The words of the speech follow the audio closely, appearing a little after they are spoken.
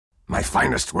my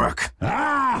finest work.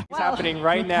 Ah! It's happening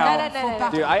right now. No.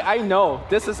 Dude, I know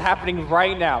this is happening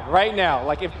right now. Right now.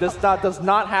 Like if this does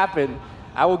not happen,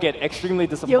 I will get extremely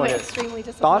disappointed. You'll get extremely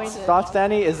disappointed. Thoughts,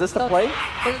 Danny? Is this the play?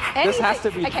 This has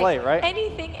to be play, right?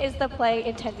 Anything is the play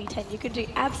in 10v10. You can do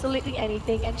absolutely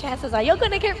anything, and chances are you're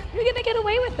gonna get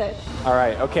away with it. All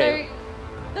right. Okay.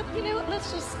 So, you know,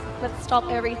 let's stop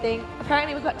everything.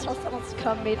 Apparently, we've got Tulsa that wants to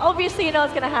come in. Obviously, you know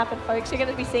what's gonna happen, folks. You're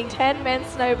gonna be seeing 10-man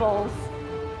snowballs.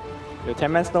 The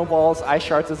 10-man snowballs, ice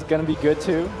shards is going to be good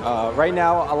too. Right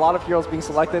now, a lot of heroes being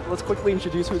selected. Let's quickly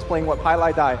introduce who's playing what.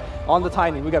 Pylai Die on the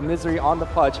Tiny. We got Misery on the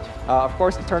Pudge. Of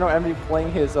course, Eternal Envy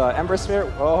playing his Ember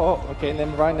Sphere. Oh, okay,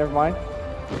 never mind.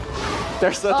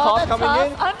 There's the toss coming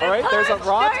in. All right, there's a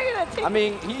rod. I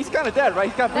mean, he's kind of dead, right?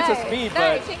 He's got boots of speed,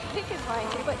 but... Tink is fine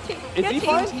too, but is he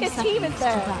fine? His team is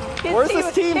there. Where's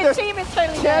his team? His team is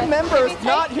totally 10 there. members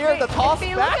not here to toss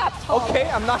back? Okay,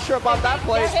 I'm not sure about that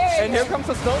play. And here comes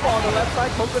the snowball on the left side.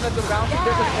 Coconut to bounce.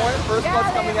 There's a point. First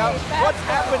blood's coming out. What's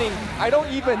happening? I don't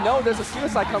even know. There's a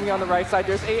suicide coming on the right side.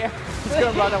 There's AF. He's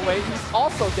going to run away. He's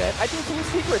also dead. I think Team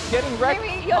Secret's getting wrecked.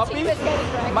 Your team is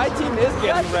getting wrecked. My team is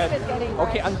getting wrecked.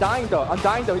 Okay, Undying though.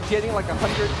 He's getting like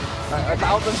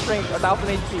 1,000 strength, 1,000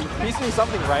 HP. He's doing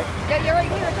something right. Yeah, you're a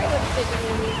great with decision.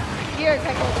 You're a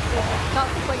great with decision. Not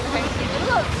completely crazy.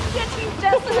 Look, your team's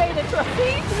decimated.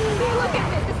 See, look at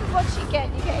this. This is what you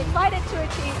get. You get invited to a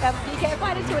team. You get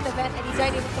invited to an event, and you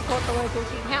don't even support the local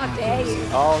team. How dare you?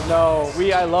 Oh no,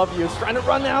 I love you. He's trying to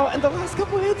run now, and the last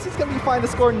couple hits, he's gonna be fine to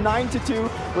score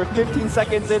 9-2. We're 15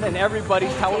 seconds in, and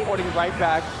everybody's teleporting right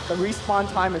back. The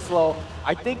respawn time is slow.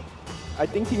 I think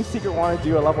Team Secret wanted to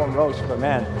do a level on Roche, but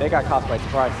man, they got caught by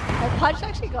surprise. Pudge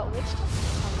actually got witched.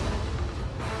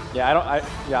 Yeah,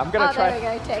 I'm gonna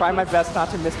try my best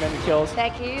not to miss many kills.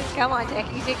 Techies, come on,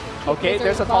 Techies. Okay,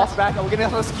 there's a toss back. We're gonna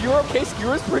have a skewer. Okay,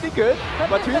 skewer's pretty good.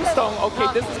 But Tombstone,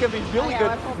 okay, this is gonna be really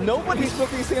good. Nobody's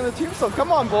focusing on the Tombstone.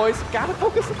 Come on, boys, gotta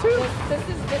focus the two. This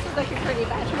is looking pretty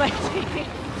bad for my team.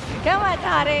 Come on,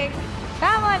 Tarding.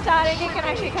 Come on, Tarding. You can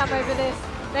actually come over this.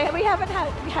 We haven't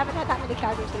had that many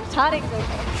casualties. Tarding's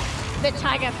okay. The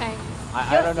Tiger Fang.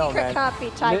 I don't know, man. Can't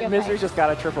beat Tiger Misery just got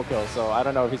a triple kill, so I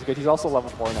don't know if he's good. He's also level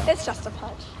 4 now. It's just a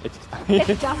Pudge. It's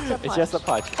just a Pudge. It's just a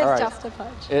Pudge. It's just a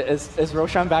Pudge. Is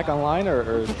Roshan back online, or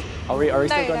are we still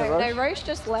going to Roche? No, Roche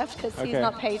just left because he's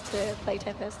not paid to play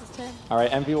 10 versus 10. All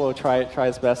right, Envy will try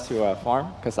his best to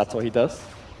farm, because that's what he does.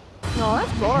 No,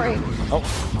 that's boring. Oh.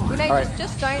 You know,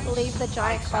 just don't leave the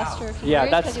giant cluster of heroes. Yeah,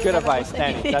 that's good advice,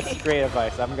 Danny. That's great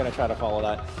advice. I'm going to try to follow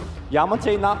that.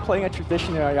 Yamate not playing a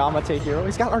traditional Yamate hero.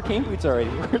 He's got arcane boots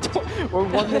already. We're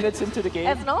 1 minute into the game.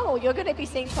 That's normal. You're going to be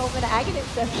seeing 12-minute Aghanim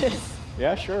sessions.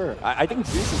 Yeah, sure. I think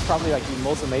Zeus is probably like the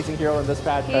most amazing hero in this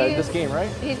game, right?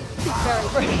 He's very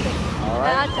brilliant. All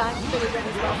right. And Undying's pretty good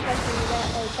as well, especially when you get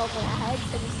 12-minute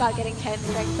Hags and you start getting 10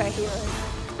 strength per hero.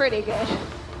 It's pretty good.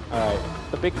 Alright,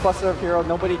 the big cluster of hero,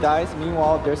 nobody dies.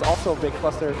 Meanwhile, there's also a big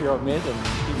cluster of hero mid, and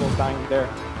people's dying there.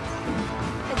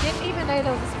 I didn't even know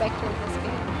there was a Spectre in this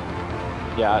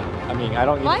game. Yeah, I mean, I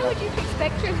don't even Why know. would you pick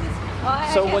Spectre in this?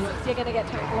 Oh, So I when guess you're going to get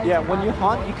totally. Yeah, when you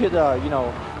haunt, you could, you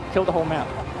know, kill the whole map.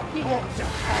 You get,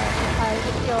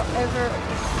 if you're over...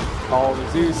 Oh,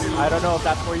 Zeus, I don't know if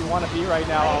that's where you want to be right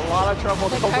now. A lot of trouble.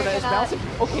 The coconut is bouncing.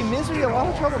 Okay, Misery, a lot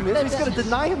of trouble. Misery's going to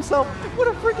deny himself. What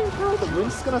a freaking throw. The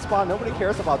Lynx is going to spawn. Nobody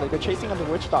cares about that. They're chasing on the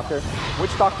Witch Doctor.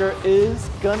 Witch Doctor is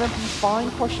going to be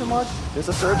fine, question mark. There's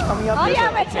a surge coming up. Oh,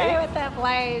 Yamate with that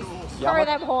blaze. Screw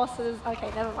them horses.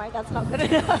 Okay, never mind. That's not good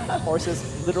enough.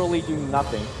 Horses literally do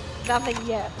nothing. Nothing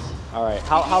yet. All right,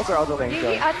 how's our other lanes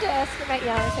going? You underestimate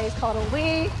Yamate's Coddle.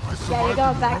 Yeah, you're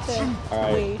going back to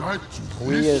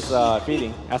Wii is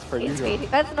feeding, as per usual. Feeding.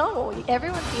 That's normal.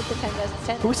 Everyone feeds the 10 versus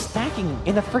 10. Who's stacking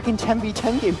in a freaking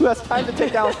 10v10 game? Who has time to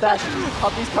take down stacks?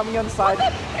 Puppy's coming on the side.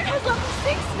 He's level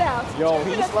 6 now. Yo,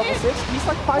 he's level 6. He's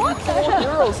like 5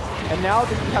 heroes. And now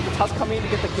that you have the Tusk coming in to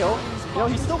get the kill, you know,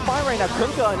 he's still fine right now.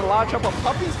 Kunka in a lot of trouble.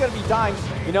 Puppy's going to be dying.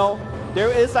 You know,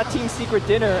 there is that Team Secret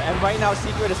dinner, and right now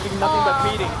Secret is doing nothing but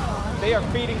feeding. They are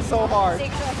feeding so hard.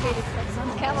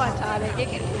 Come on, Todd.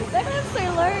 They're so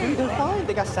low. Dude, they're fine.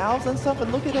 They got salves and stuff,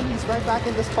 and look at him. He's right back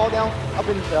in this call down up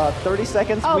in 30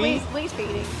 seconds. Oh, Wee's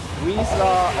feeding. Wee's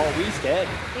dead.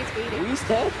 He's feeding. Wee's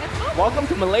dead. Welcome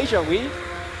to Malaysia, Wee.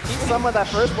 Eat some of that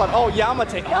first blood. Oh,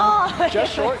 Yamate. Oh,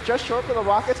 just short for the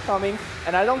rockets coming.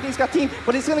 And I don't think he's got team,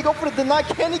 but he's going to go for the deny.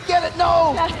 Can he get it?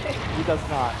 No! He does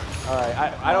not. All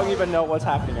right, I don't even know what's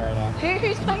happening right now.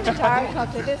 Who's playing the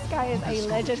Gyrocopter? This guy is a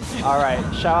legend. All right,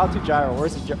 shout out to Gyro.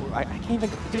 Where's the Gyro? I can't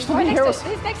even. There's so many heroes.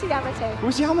 He's next to Yamate.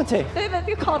 Who's Yamate?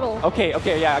 The Coddle. Okay,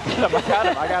 yeah,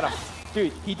 I got him.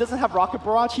 Dude, he doesn't have Rocket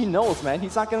Barrage. He knows, man.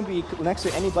 He's not going to be next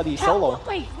to anybody solo.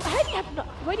 Wait, how do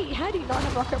you not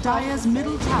have Rocket Barrage? Dire's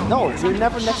middle tower. No, you're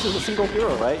never next to a single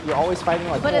hero, right? You're always fighting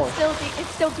like But four. it's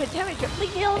still good damage.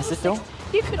 Is it though?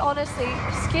 You could honestly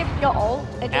skip your ult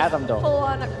and just Adam, though. pull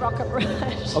on Rocket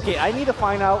Barrage. Okay, I need to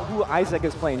find out who Isaac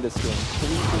is playing this game. Can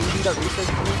you do that research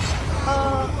for me?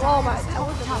 Oh my, that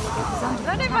was a really good design.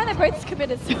 I don't mind they're both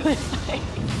committed suicide.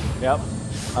 Yep.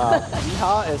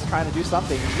 Iha is trying to do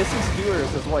something. Missing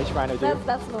skewers is what he's trying to do.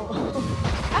 That's normal.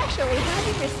 Actually, how do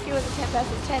you miss skewer the 10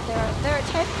 versus 10? There are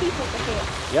 10 people to hit.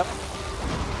 Yep.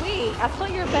 Wait, I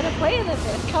thought you were a better player than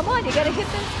this. Come on, you gotta hit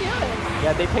them skewers.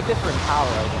 Yeah, they picked it for power,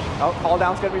 I think. Oh, call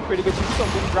down's gonna be pretty good.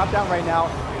 Tombstone being dropped down right now.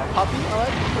 Puppy,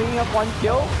 cleaning up one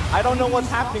kill. I don't know what's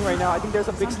happening right now. I think there's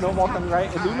a big snowball coming right.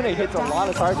 Illuminate hits a lot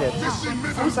of targets.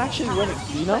 Who's actually winning?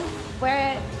 Do you know?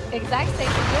 Where exact same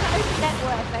thing. We're an open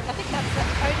network. Like, I think that's the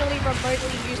only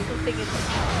remotely useful thing in this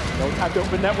tower. No time to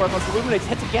open network. Once Illuminates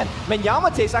hits again. Man,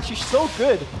 Yamate is actually so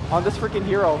good on this freaking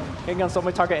hero, hitting on so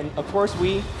many targets. And of course,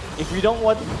 if we don't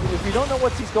know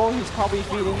what he's going, he's probably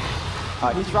feeding.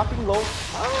 He's dropping low.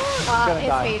 It's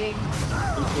feeding.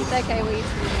 It's okay, Wee's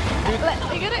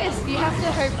feeding. You have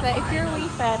to hope that if you're a Wii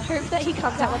fan, hope that he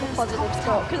comes out with a positive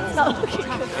score, because it's not looking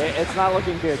good. It's not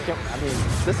looking good. I mean,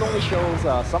 this only shows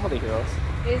some of the heroes.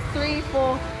 It's 3, 4.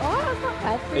 Oh, that's not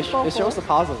bad. 3, 4, 4. It shows the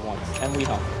positive ones, and we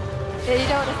help. Yeah, you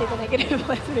don't want to see the negative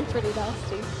ones. It's pretty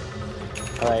nasty.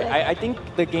 Alright, I think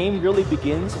the game really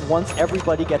begins once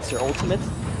everybody gets their ultimates,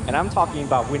 and I'm talking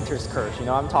about Winter's Curse. You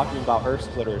know, I'm talking about Earth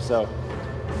Splitter. So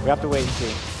we have to wait and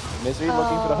see. Misery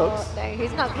looking for the hooks. No,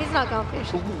 he's not gonna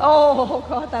fish. Oh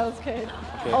god, that was good.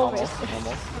 Okay, almost.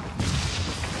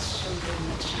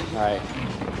 Alright.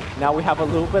 Now we have a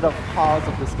little bit of pause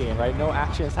of this game, right? No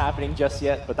action is happening just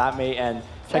yet, but that may end.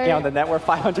 Checking out the network,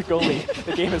 500 goal lead.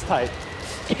 The game is tight.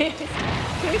 Case of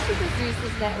the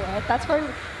Zeus's network. That's probably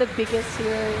the biggest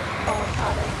hero on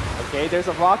Purdue. Okay, there's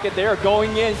a rocket there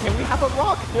going in. Can we have a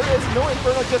rock? There is no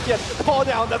Inferno just yet. Fall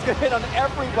down, that's gonna hit on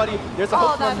everybody. There's a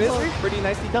hook from Misery. Cool. Pretty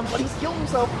nicely done, but he's killed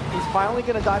himself. He's finally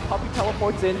gonna die. Puppy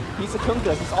teleports in. He's a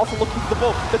Kunga. He's also looking for the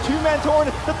bow. The 2-man torn,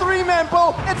 the 3-man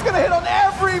bow. It's gonna hit on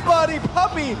everybody.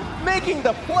 Puppy making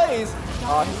the plays. He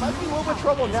might be in a little bit of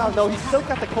trouble now. No, he's still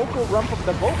got the Coco run from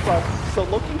the bow plus, so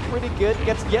looking pretty good.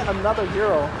 Gets yet another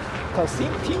hero. Because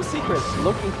Team Secret's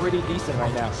looking pretty decent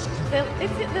right now.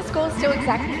 The score's still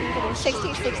exactly even. It's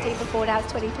 16-16 before, now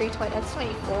it's 23-20. It's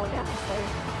 24 now,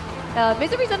 so...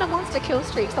 Misery's on a monster kill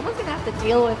streak. Someone's going to have to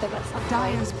deal with him at some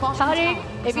point. Tari,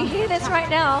 if you hear this right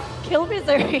now, kill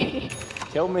Misery.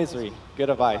 Kill Misery. Good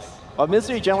advice. Well,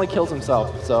 Misery generally kills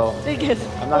himself, so... Because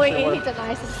I'm not sure he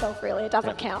denies himself, really. It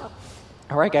doesn't count.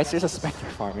 Alright, guys, there's a Spectre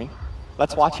farming.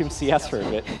 Let's watch him CS for a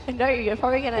bit. No, you're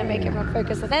probably going to make him run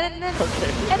focus, and then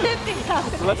things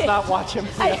happen. So let's not watch him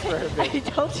CS for a bit. I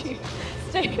told you.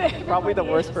 Stay there. Probably the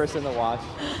worst person to watch.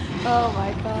 Oh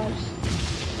my gosh.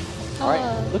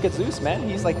 Alright, look at Zeus, man.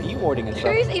 He's like E-warding and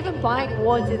stuff. Who's even buying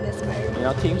wards in this mode? You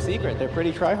know, Team Secret, they're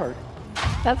pretty tryhard.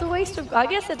 That's a waste of... I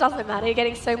guess it doesn't matter. You're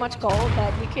getting so much gold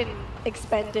that you can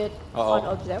expend it on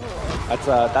Observer. That's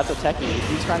a techie.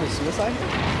 He's trying to suicide?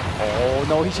 Oh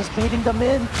no, he's just baiting them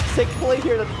in. Sick play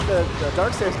here. The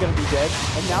Darkseid's going to be dead.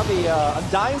 And now the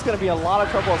Undying's going to be in a lot of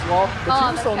trouble as well. The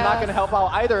Tombstone not going to help out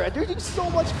either. And they're doing so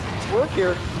much work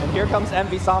here. And here comes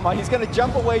Envy Sama. He's going to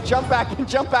jump away, jump back, and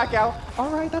jump back out. All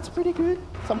right, that's pretty good.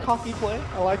 Some cocky play.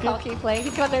 I like it. Cocky play.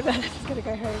 He's got no better. He's going to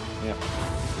go home. Yeah.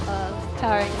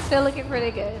 Towering. Still looking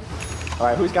pretty good. All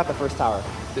right, who's got the first tower?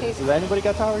 Does anybody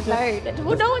got towers yet? No.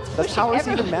 Well, no one's pushing. Does towers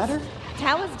even matter?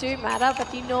 Towers do matter,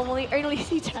 but you normally only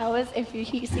see towers if you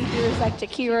see heroes like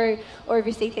Jakiro or if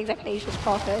you see things like Nature's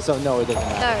Prophet. So no, it doesn't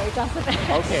matter. No, it doesn't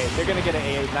matter. Okay, they're going to get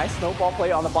a nice snowball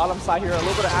play on the bottom side here. A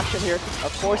little bit of action here.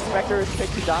 Of course, Spectre is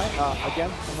picked to die. Again,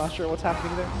 I'm not sure what's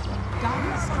happening there.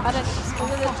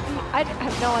 I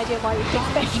have no idea why you pick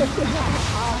Spectre.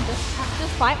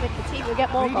 Just fight with the team. You'll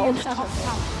get more gold.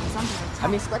 I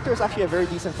mean, Spectre is actually a very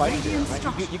decent fighting hero, right?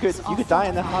 You could die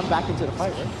and then run back into the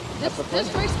fight, right?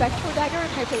 Just throw Spectral Dagger and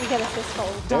hope that you get assist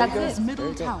gold. That's it.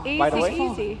 Middle tower. By the way,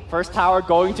 Easy. First tower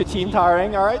going to Team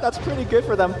Towering. All right, that's pretty good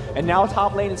for them. And now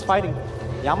top lane is fighting.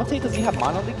 Yamate, does he have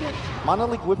Mono League yet? Mono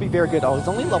League would be very good. Oh, he's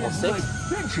only level 6.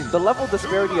 The level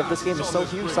disparity of this game is so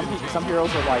huge. Some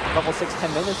heroes are like level 6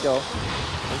 10 minutes ago,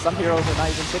 and some heroes are not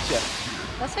even 6 yet.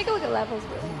 Let's take a look at levels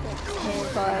really quick.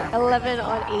 Got 11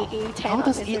 on EE, 10 on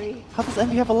Misery. How does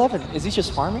Envy have 11? Is he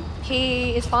just farming?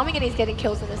 He is farming and he's getting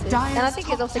kills in assists. And I think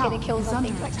he's also getting kills on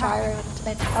things like Gyro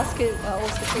and Tusk,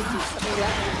 also pretty decent.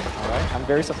 Alright, I'm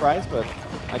very surprised, but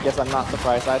I guess I'm not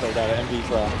surprised either that Envy's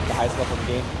the highest level in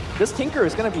the game. this Tinker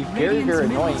is going to be very, very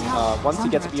annoying once he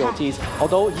gets BOTs.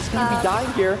 Although he's going to be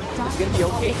dying here, it's going to be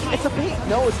okay. It's a bait.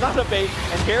 No, it's not a bait.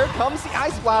 And here comes the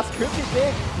Ice Blast. Could be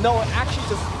big. No, it actually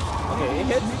just... Okay, it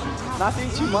hits. Not doing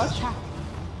too much.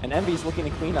 And Envy's looking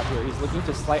to clean up here. He's looking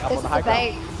to slide up on the high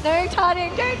ground. No, Tani,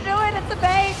 don't do it. It's a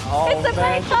bait. Oh, it's a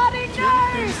bait, Tani,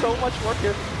 no. Doing so much work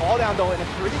here. Fall down though in a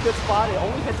pretty good spot. It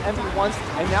only hits Envy once,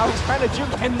 and now he's trying to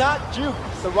juke and not juke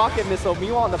the rocket missile.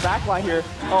 Meanwhile, on the back line here,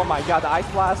 oh my god, the Ice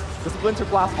Blast, the Splinter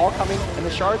Blast all coming, and the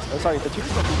shards, oh sorry, the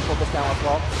Tombstone being focused down as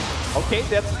well. Okay,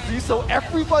 that's so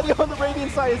everybody on the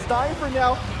Radiant side is dying for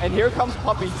now. And here comes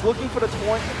Puppy. He's looking for the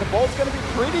Torrent. The bolt's going to be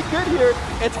pretty good here.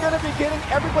 It's going to be getting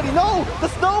everybody. No! The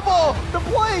snowball! The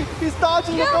play! He's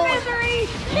dodging the ball. Misery!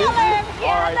 Kill him!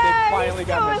 Alright, they finally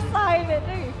got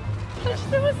Misery.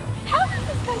 How does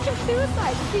this guy get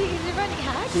suicide? Is he running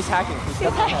hacks? He's hacking. He's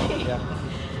hacking. Yeah.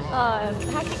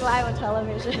 Hacking live on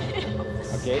television.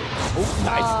 Okay. Oh,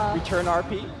 nice. Return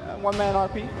RP. One-man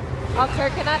RP. Oh,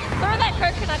 Coconut. Throw that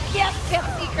Coconut. Yes, get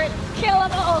secret. Kill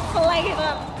them all. Slay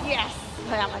them. Yes.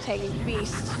 Yamate is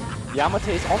beast.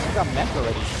 Yamate's also got mech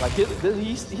already. Like,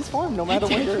 he's farmed no matter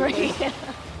what you're doing.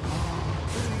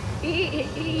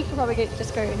 He could probably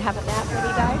just go and have a nap when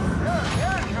he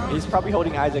dies. He's probably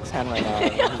holding Isaac's hand right now.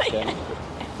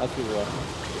 Let's be real.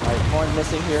 Alright, Torrent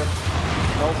missing here.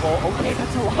 No ball. Okay,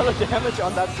 that's a lot of damage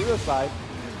on that suicide.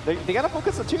 They gotta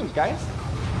focus the tombs, guys.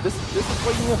 This is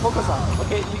what you need to focus on.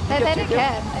 Okay, they don't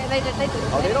care. They do.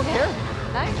 Oh, they don't care?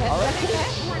 No, they don't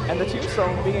care. And the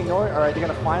Tombstone being ignored. Alright, they're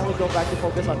gonna finally go back to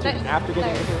focus on tombs after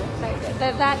getting the hero. No,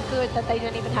 they're that good that they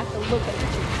don't even have to look at the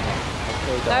Tombstone.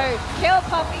 Okay, no, kill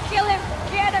Puppy, kill him,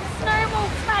 get him, snowball,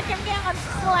 smack him down,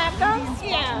 slam dunks.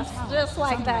 Yes, just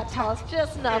like that, Toss,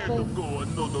 just nothing.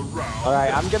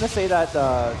 Alright, I'm gonna say that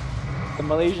the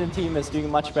Malaysian team is doing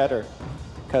much better.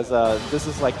 Because this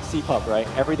is like C-Pub, right?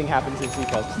 Everything happens in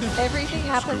C-Pubs. Everything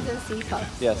happens in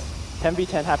C-Pubs. Yes.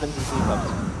 10v10 happens in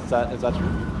C-Pubs. Is that true?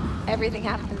 Everything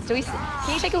happens. Can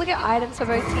you take a look at items for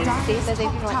both teams to see if there's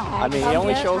anything like I mean, it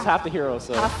only shows half the heroes,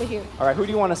 so... Half the heroes. Alright, who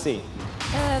do you want to see?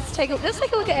 Let's take a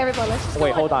look at everybody. Let's just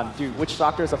wait, hold on. Dude, which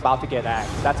doctor is about to get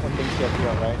axed? That's when things get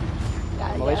real,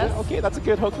 right? Malaysia? Yes. Okay, that's a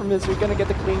good hook from Misery. Gonna get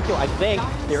the clean kill. I think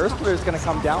the Earth Splitter is gonna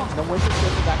come down. No Winter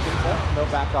Splitter back in set. No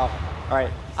back off.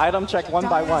 Alright, item check one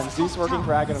by one. Zeus working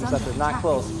for Aghanim Scepter. Not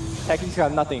close. Techie's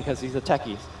got nothing because he's a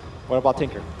techie. What about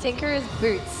Tinker? Tinker is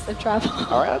boots of travel.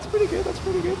 Alright, that's pretty good. That's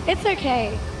pretty good. It's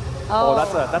okay. Oh,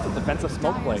 that's a defensive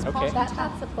smoke play. Okay. That's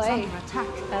a play.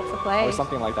 That's a play. Or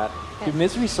something like that. Dude,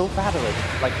 Misery's so fat already.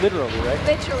 Like literally, right?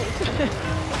 Literally.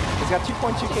 He's got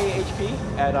 2.2k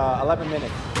HP at 11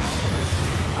 minutes.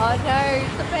 Oh no,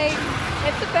 it's a bait.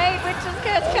 It's a bait. Witch's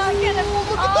Curse can't get him.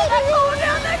 Oh, that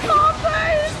cooldown, that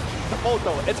combos! Oh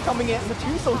no, it's coming in. The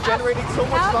Tombstone's generating so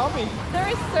much zombie. There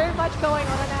is so much going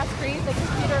on our screen. The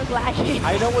computer is lagging.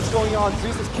 I know what's going on.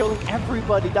 Zeus is killing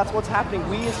everybody. That's what's happening.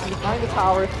 Wee is behind the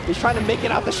tower. He's trying to make it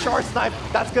out the shard snipe.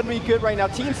 That's going to be good right now.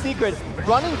 Team Secret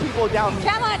running people down.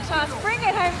 Come on, Chance. Bring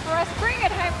it home for us. Bring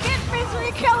it home. Get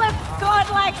Misery. Kill him.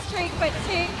 Godlike streak for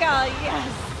Tinker.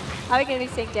 Yes. Are we going to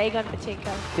be saying Dagon for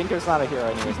Tinker? Tinker's not a hero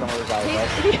anyways. Don't worry about it,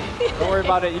 right? Don't worry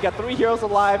about it. You got 3 heroes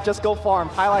alive. Just go farm.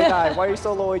 Highlight die. Why are you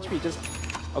so low HP? Just...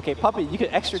 Okay, Puppy, you could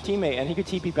extra teammate and he could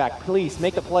TP back. Please,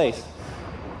 make the plays.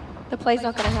 The play's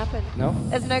not going to happen. No?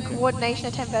 There's no coordination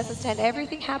of 10 versus 10.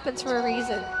 Everything happens for a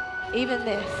reason. Even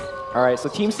this. Alright, so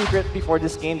Team Secret, before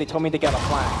this game, they told me they got a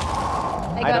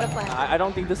plan. They got a plan. I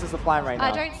don't think this is the plan right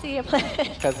now. I don't see a plan.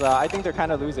 Because I think they're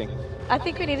kind of losing. I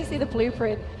think we need to see the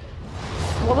blueprint.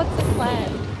 Well, what's the plan?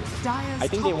 I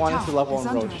think they wanted to level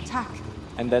on Roach.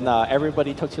 And then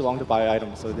everybody took too long to buy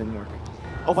items, so it didn't work.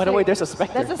 Oh, by the way, there's a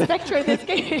Spectre. There's a Spectre in this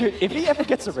game. Dude, if he ever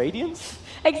gets a Radiance,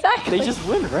 exactly. They just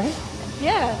win, right?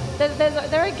 Yeah.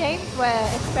 There are games where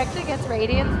if Spectre gets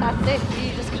Radiance, that's it.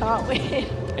 You just can't win.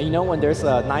 And you know when there's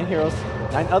 9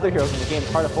 other heroes in the game,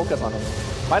 it's hard to focus on them.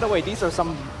 By the way, these are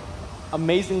some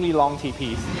amazingly long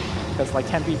TPs, because like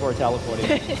 10 people are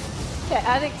teleporting. Yeah,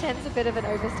 I think 10's a bit of an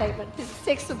overstatement.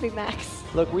 6 would be max.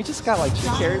 Look, we just got like 2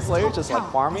 carry players just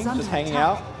like farming, just hanging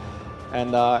out,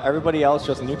 and everybody else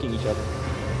just nuking each other.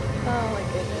 Oh my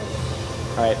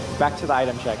goodness. All right, back to the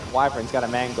item check. Wyvern's got a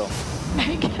mango.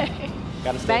 Okay.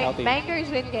 Gotta stay healthy. Mangoes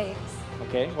win games.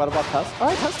 Okay, what about Tusk? All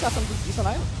right, Tusk got some decent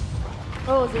items.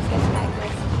 Oh, this gets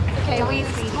mangoes. Okay, we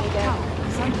speed again.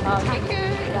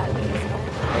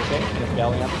 Okay, just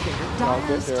bailing out the Tinker. They're all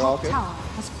good, they're all good.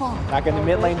 Back in the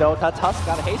mid lane though, Tusk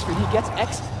got a haste screen. He gets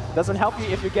X. Doesn't help you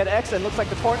if you get X and looks like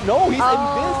the Torrent. No, he's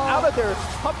invis out of there.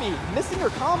 Puppy missing her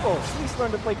combo. Please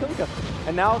learn to play Kunkka.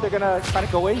 And now they're gonna try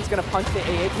to go in. He's gonna punch the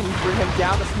AA. Can you bring him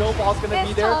down? The snowball's gonna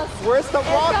be there. Where's the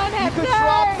rock? You could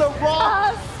drop the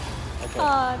rock. Okay.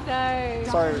 Oh no.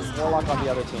 Sorry, Warlock on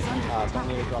the other team. Don't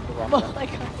need to drop the rock. More there. like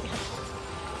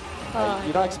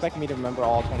You don't expect me to remember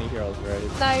all 20 heroes, right?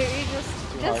 No, you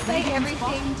just say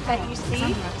everything that you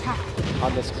see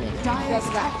On the screen.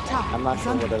 Exactly. I'm not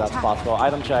sure whether that's possible.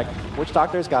 Item check. Witch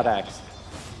Doctor's got X.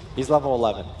 He's level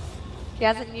 11. He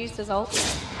hasn't used his ult.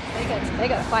 They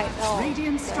got to fight. Oh,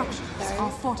 Radiant structures no.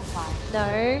 are fortified.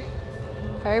 No.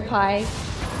 Pro pie.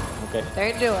 Okay.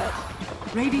 Don't do it.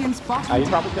 Radiant's bottom He's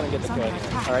probably going to get the tower kill is here. under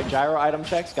attack. Alright, Gyro item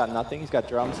checks. Got nothing. He's got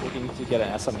drums looking to get an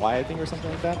SMY, I think, or something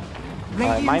like that.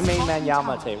 Alright, my main man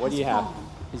Yamate. What do you have?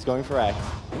 He's going for X.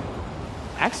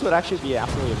 X would actually be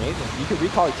absolutely amazing. You could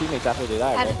recall your teammates after they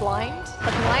die, And right? blind.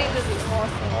 The blind would be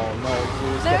awesome. Oh no,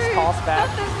 Zeus No, gets tossed back.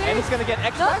 not the Zeus. And it's going to get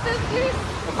X Not back. this dude.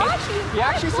 He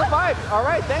actually survived.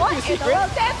 Alright, thank What you, in the Secret,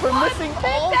 world? Death for one. missing The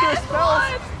all their death spells.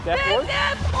 one. Death The ward?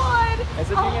 death one.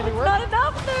 Is it doing any work? Not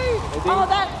enough, though. Is he- Oh,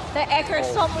 the Echo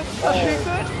Storm was so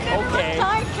good. Okay.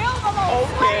 Time kill them all.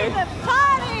 Okay. Slay them.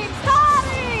 Party.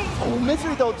 Oh,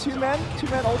 Misery though, two-man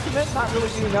ultimate, not really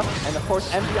doing enough. And of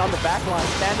course, Envy on the back line,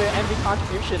 standard Envy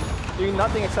contribution, doing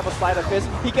nothing except a sleight of fist.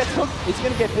 He gets hooked, he's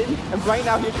gonna get bitten, and right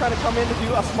now he's trying to come in to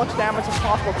do as much damage as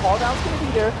possible. Call down's gonna be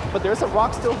there, but there's a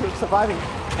rock still surviving.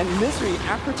 And Misery,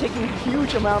 after taking a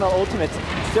huge amount of ultimates,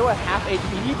 still at half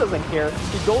HP, he doesn't care.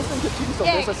 He goes into Tombstone,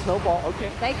 Yeah. there's a snowball,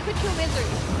 okay. They could kill Misery.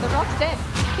 The rock's dead.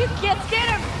 Get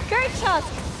him. Go, Tusk.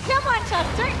 Come on,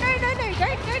 Tusk. No.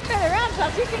 Don't turn around,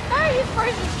 Tusk. You can. No, he's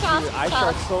frozen, Tusk. Ice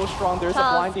Shark's so strong, there's a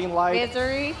Tusk. blinding light.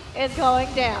 Misery is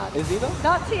going down. Is he though?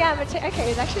 Not Yamate. Okay,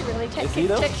 he's actually really Is he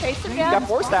though? chasing He down. got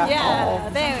force staff. Yeah, Oh.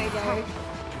 there we go.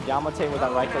 Yamate with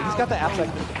that right click. He's got the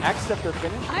Axe Scepter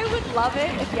finish. I would love it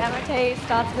if Yamate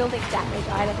starts building damage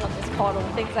items on this portal.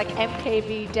 Things like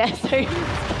MKB, Death Zone,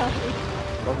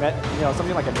 Or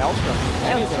something like a Maelstrom.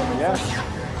 Anything, yeah.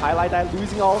 Highlight that,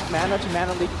 losing all of mana to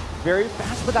Mana Leak very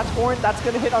fast, but that torrent, that's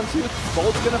gonna hit on two.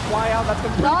 Bolt's gonna fly out, that's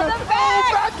gonna be Draw pretty them good. back!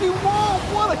 Oh, vacuum wall!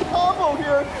 What a combo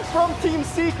here from Team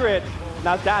Secret.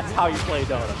 Now that's how you play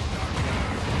Dota.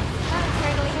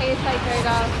 Currently, he played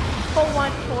Dota for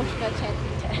one portion of 10.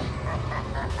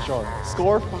 Sure.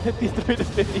 Score 53 to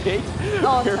 58.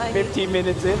 Oh, We're Tiny. 15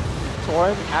 minutes in.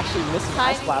 Torrent actually missing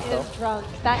Ice Tiny Blast though. is drunk.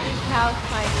 That is how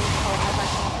Tiny is. Oh, I'm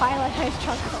actually Twilight is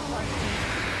drunk.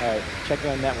 Alright,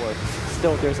 checking on network.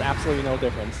 Still, there's absolutely no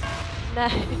difference. No,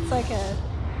 it's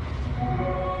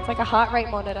like a heart rate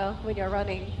monitor when you're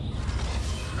running.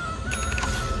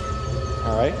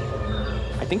 Alright.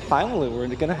 I think finally we're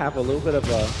gonna have a little bit of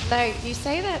a... No, you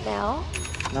say that now.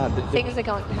 No, Things are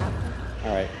going to happen.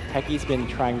 Alright, Techie's been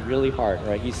trying really hard,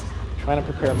 right? He's trying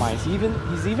to prepare minds.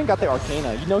 He's even got the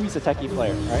Arcana. You know he's a Techie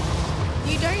player, right?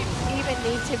 You don't even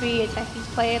need to be a Techies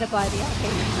player to buy the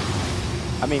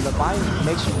arcade. I mean, the mind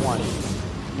makes you one.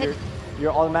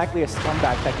 You're automatically a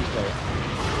scumbag Techie player.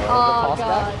 Oh, the toss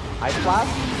God. back, Ice Blast.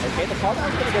 Okay, the call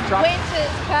down's gonna get dropped.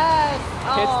 Winter's Curse.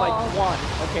 Hits Oh. like one.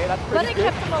 Okay, that's But pretty it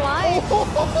good. kept him alive. Oh,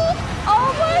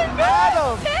 Oh my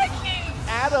Adam! God! Techies!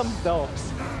 Adam, though.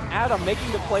 Adam making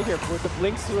the play here with the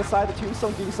Blink Suicide, the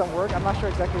Tombstone doing some work. I'm not sure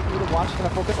exactly who to watch. Gonna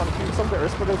focus on the Tombstone. The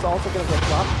Earth Splitter is also gonna get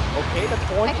dropped. Okay, the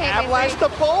Torrent, Okay, Avalanche, wait. the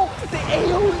bow. The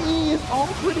AoE is all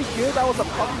pretty good. That was a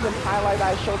puppy and highlight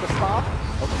I showed the stop.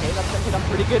 Okay, that's gonna hit him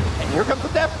pretty good. And here comes the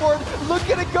Death Ward. Look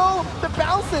at it go. The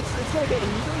bounce it's gonna get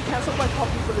immediately canceled by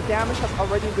puppy, but the damage has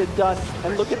already been done.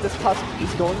 And look at this Tusk.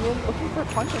 He's going in looking for a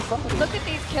punch on somebody. Look at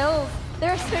these kills.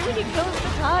 There are so many kills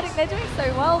retarding. They're doing so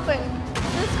well, but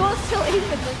the score's still even.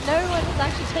 Like, no one has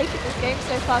actually taken this game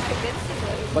so far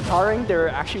convincingly. But Taring, they're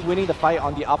actually winning the fight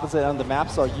on the opposite end of the map,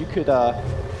 so you could,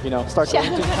 start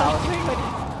going to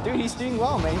power. Dude, he's doing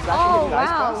well, man. He's actually Oh hitting Ice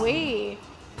wow,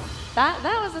 Blast.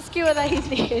 that was a skewer that he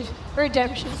needed.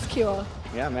 Redemption skewer.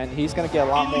 Yeah, man, he's gonna get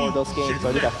a lot more of those games.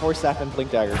 So he got Force Staff and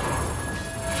Blink Dagger.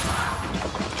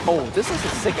 Oh, this is a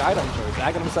sick item choice.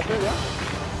 Aghanim Scepter, yeah.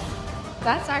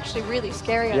 That's actually really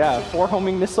scary. Yeah, 4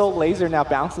 homing missile, laser now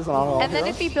bounces on all And then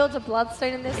heroes. if he builds a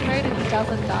Bloodstone in this mode and he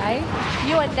doesn't die,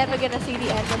 you are never going to see the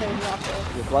end of those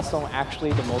rockets. Your Bloodstone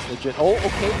actually the most legit. Oh,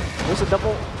 okay. There's a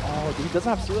double. Oh, he doesn't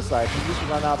have suicide. He just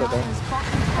run out of there.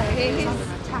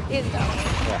 He's done.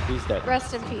 Yeah, he's dead.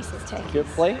 Rest in peace, his take. Good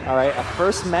play. All right, a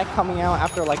first mech coming out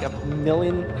after like a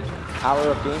million hour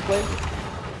of gameplay.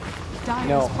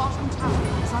 No.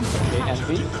 Okay,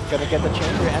 Envy gonna get the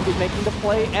change here. Envy making the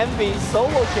play. Envy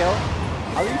solo kill.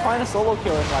 How do you find a solo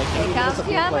kill in like 20 Here minutes comes of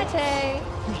gameplay?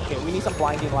 Yamate. Okay, we need some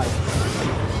blinding light.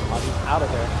 Oh, he's out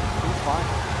of there. He's fine.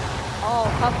 Oh,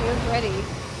 Puppy is ready.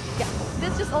 Yeah,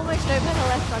 there's just almost no mana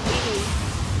left on Edie.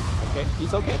 Okay,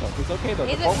 he's okay though. He's okay though.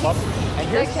 He's The both up. And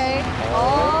here's okay.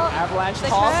 Oh, Avalanche The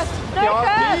toss. curse. No The RP,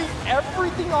 curse.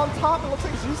 everything on top. It looks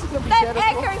like Zeus is going to be That dead as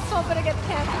well. Echo Storm gonna get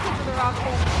cancelled into the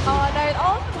rocket. Oh no,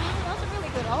 oh, that was a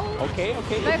really good ult. Okay. No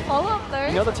follow-up though.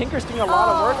 You know, the Tinker's doing a lot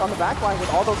of work Oh. on the back line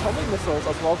with all those homing missiles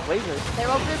as well as lasers. They're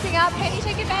all grouping up. Can you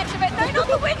take advantage of it? No, not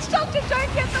the Witch Doctor. Don't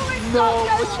get the Witch No,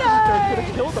 Doctor. Witch Doctor could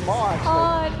have killed them all, actually.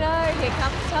 Oh no, here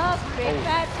comes Tusk. Big Oh.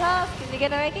 fat Tusk. Is he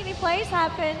gonna make any plays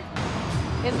happen?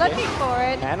 He's looking for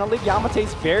it. Danelie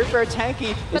Yamate's very, very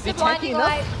tanky. But Is he the tanky blinding enough?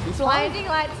 light, He's alive. blinding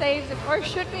light saves it, or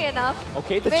should be enough.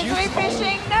 Okay, the Misery juice.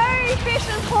 fishing. No, he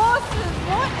fishes horses.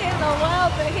 What in the world?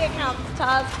 But here comes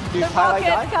Tusk. Dude, The highlight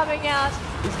rocket's die. coming out.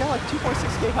 He's got like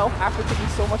 2.6k health after taking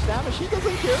so much damage. He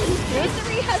doesn't care. He's good.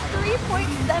 Misery has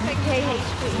 3.7k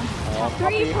HP. Oh,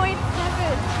 puppy. 3.7. Here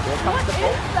comes What the is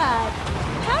bolt. that?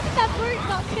 How did that boot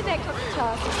not connect on the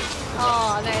Tusk?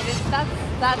 Oh no,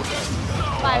 that's it.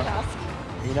 Bye Tusk.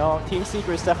 You know, Team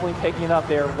Secret is definitely picking it up.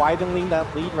 They're widening that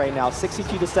lead right now,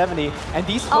 62 to 70. And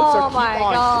these folks Oh are keep my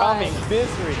on God. coming.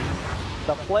 Misery.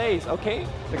 The plays, okay.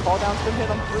 The call down's been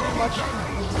hit on pretty much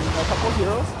a couple of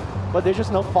heroes, but there's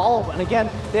just no follow-up. And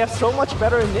again, they have so much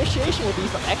better initiation with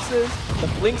these X's, the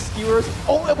blink skewers.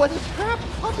 Oh, it was a trap.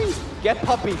 Puppy. Get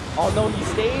Puppy. Oh no, he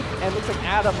stayed, and looks like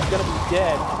Adam's gonna be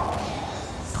dead.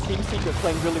 Team Secret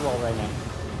playing really well right now.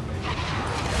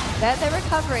 They're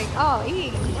recovering. Oh,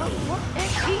 E. What?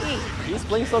 E. He's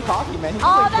playing so cocky, man. He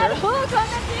Oh, doesn't that care. hook on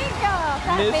the Tinker.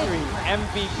 That Misery, missed.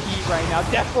 MVP right now.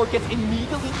 Deathford gets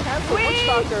immediately cancelled. Whee! Witch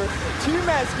Doctor,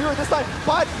 two-man skewer this time,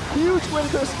 but huge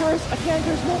Winter's Curse. Again,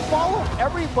 there's no follow.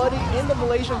 Everybody in the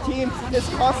Malaysian team is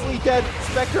constantly dead.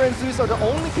 Spectre and Zeus are the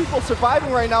only people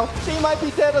surviving right now. They might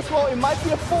be dead as well. It might be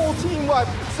a full team wipe.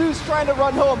 Zeus trying to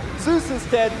run home. Zeus is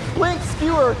dead. Blink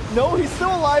skewer. No, he's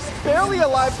still alive. Barely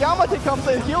alive. Yamate comes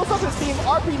in, heals up his team.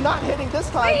 RP not hitting this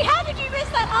time. Wait, how did you miss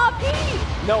that RP?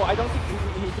 No, I don't think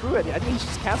he threw it. I think he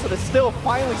just canceled it. Still,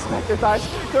 finally, Spectre dies.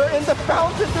 They're in the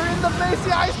fountain. They're in the maze.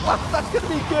 The ice blast. That's going to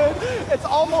be good. It's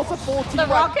almost a full team. The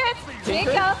wipe. rockets.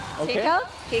 Tinker? Tinker. Okay. Tinker.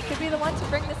 He could be the one to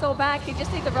bring this all back. You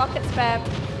just need the rocket spam.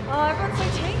 Oh, everyone's so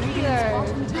tanky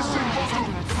Bottom though. tower is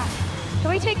under attack. Can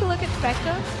we take a look at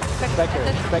Spectre?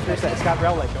 Spectre says it's got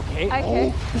relic. Okay.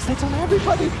 Okay. Oh, this hits on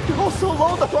everybody. They're all so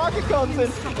low. The rocket comes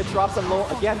in. It drops them low.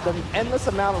 Again, the endless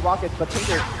amount of rockets. But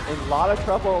Tinker in a lot of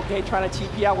trouble. Okay, trying to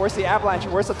TP out. Where's the avalanche?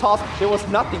 Where's the toss? There was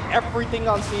nothing. Everything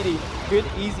on CD. Good,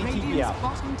 easy TP Radiant's out.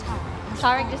 bottom tower.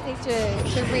 Taring just needs to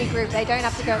regroup. They don't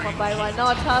have to go one by one.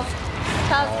 No, Tusk.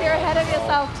 Tusk, you're ahead of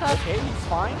yourself, Tusk. Okay, he's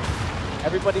fine.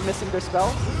 Everybody missing their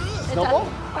spells. Snowball?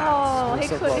 Oh, he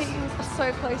So could. close. He was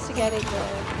so close to getting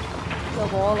the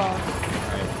wall on.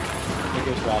 Alright.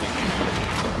 Tinker's routing.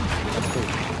 That's cool.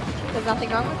 There's nothing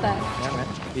wrong with that. Yeah, man.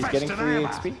 He's getting free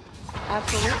XP.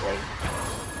 Absolutely.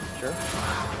 Sure.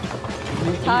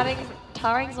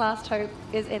 Taring's last hope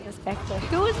is in the Spectre.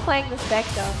 Who is playing the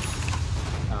Spectre?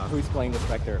 Who's playing the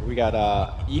Spectre? We got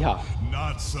Iha.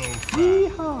 Not so fast.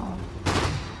 Iha.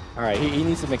 Alright, he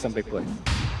needs to make some big plays.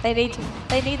 They need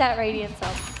that Radiance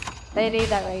up. They need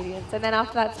that Radiance. And then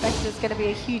after that, Spectre is going to be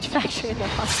a huge factor in the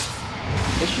fight.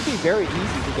 It should be very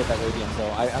easy to get that Radiant,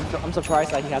 so I'm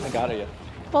surprised that he hasn't got it yet.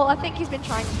 Well, I think he's been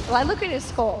trying. Like, look at his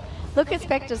score. Look at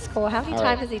Spectre's score. How many All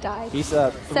times right. has he died? He's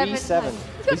 7 3-7. times.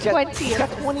 He's got 20. He's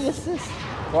got 20 assists.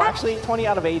 Well, actually, 20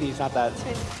 out of 80 is not that.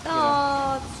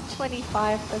 Oh, it's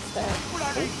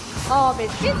 25%. Oh,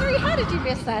 Misery, how did you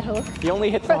miss that hook? He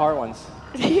only hits the hard ones.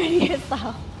 He hits the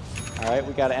hook. All right,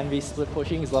 we got Envy split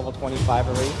pushing. He's level 25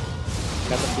 already.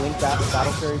 Got the Blink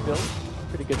Battle Fairy build.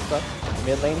 Pretty good stuff.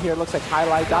 Mid lane here looks like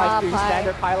highlight dive, doing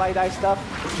standard highlight dive stuff,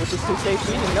 which is too safe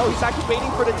beating. No, he's actually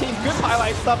waiting for the team. Good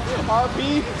highlight stuff.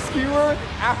 RP, skewer,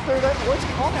 after the where's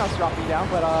Calldown's dropping down,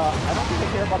 but I don't think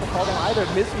they care about the Calldown either.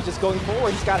 Misery just going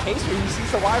forward. He's got haste. He sees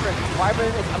the Wyvern.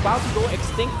 Wyvern is about to go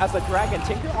extinct as a dragon.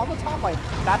 Tinker on the top line.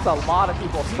 That's a lot of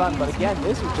people stunned, but again,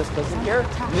 Misery just doesn't care.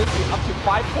 Misery up to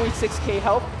 5.6k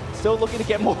health. Still looking to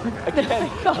get more.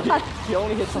 Again, he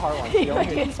only hits the hard one. He only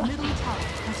hits. Middle tower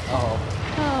has Oh.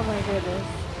 Oh my goodness.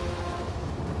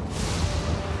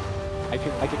 I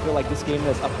can feel like this game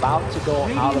is about to go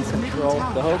out of control.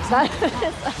 The hook's not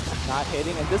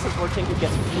hitting, and this is where Tinker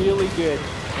gets really good.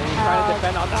 And he's trying to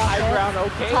defend on the high ground.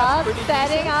 Okay, that's pretty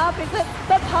Setting decent. up. Is it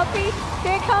the puppy?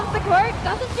 Here comes the quirk.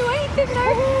 Doesn't do anything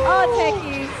though. Oh,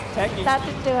 techies. Techies. That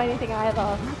didn't do anything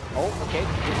either. Oh, okay.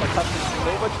 Looks like Tusk is in a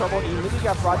little bit of trouble. He immediately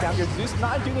got brought down here. Zeus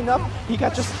not doing enough. He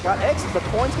just got X. The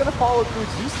Torn's gonna follow through.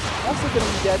 Zeus is also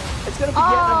gonna be dead. It's gonna be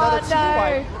yet another team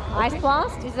wipe. Ice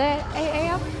Blast? Is there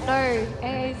AA up? No,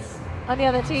 AA's on the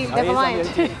other team. Oh, Never he's on the mind.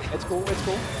 other team. It's cool, it's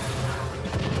cool.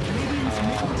 Radiant's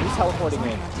middle tower He's teleporting in.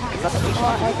 Is that the Witch Oh,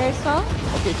 Doctor? Echo Song?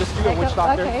 Okay, just do a Witch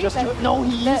Doctor. Okay, Just do it. No,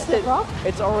 he used the it. rock?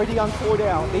 It's already on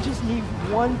cooldown. They just need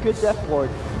one good Death Ward,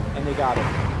 and they got it.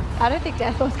 I don't think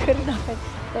Death was good enough.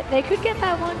 They could get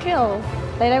that one kill.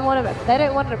 They don't want it. They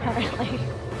don't want it apparently.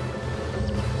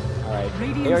 All right,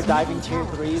 they are diving tier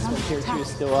 3s when tier 2 is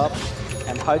still up,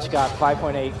 and Pudge got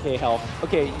 5.8k health.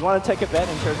 Okay, you want to take a bet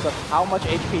in terms of how much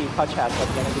HP Pudge has at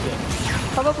the end of the game?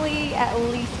 Probably at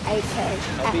least 8k.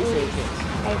 At least 8k.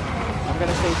 8k. I'm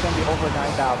gonna say it's gonna be over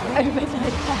 9,000. Over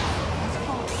 9k.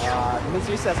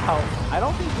 Mizu says health. I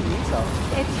don't think he needs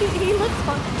health. He looks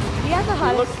fine. He has a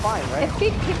high. He looks fine, right? If he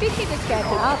can just get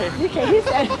up. Okay. Okay, he's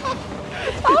dead.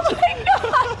 Oh my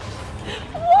god!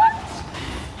 What?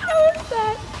 How is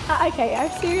that? Okay, I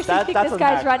seriously think that's this a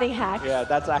guy's hack. running hacks. Yeah,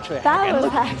 that's actually a That hack. And was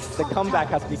look, hacked. the comeback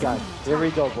has begun. Here we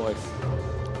go, boys.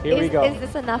 Here we go. Is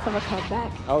this enough of a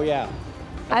comeback? Oh yeah.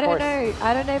 I don't course. know.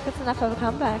 I don't know if it's enough of a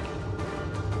comeback.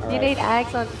 All You right. need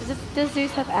Ags on. Does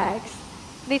Zeus have Ags?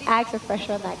 You need Ags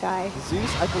refresher on that guy.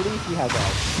 Zeus, I believe he has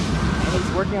eggs. And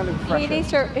he's working on the refresher. He needs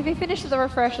to. If he finishes the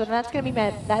refresher, then that's gonna be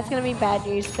bad. That's gonna be bad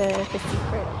news for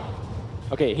Secret.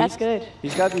 Okay, That's good.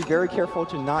 He's got to be very careful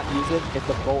to not use it if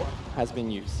the bolt has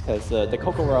been used, because the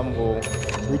Coco Rum will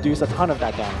reduce a ton of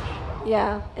that damage.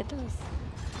 Yeah, it does.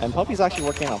 And Puppy's actually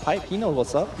working on a pipe. He knows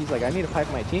what's up. He's like, I need to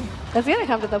pipe my team. It's gonna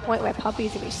come to the point where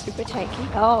Puppy's gonna be super tanky.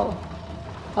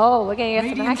 Oh, we're gonna get some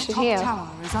Radiant's action top here. tower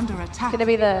is under attack. Gonna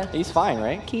be the He's fine,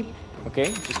 right? keep. Okay,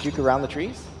 just juke around the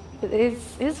trees.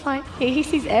 It's fine. He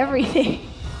sees everything.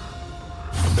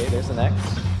 Okay, there's an X.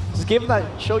 Just give him that,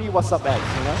 show you what's up X,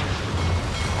 you know?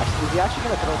 Actually, is he actually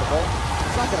gonna throw the bolt?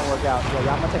 It's not gonna work out. Yeah,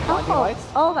 Yama take blinding lights.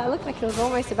 Oh, that looked like it was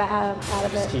almost about out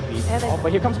of it. TP. And then Oh,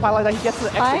 but here comes Pilot. He gets the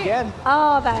X fight. again.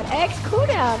 Oh, that X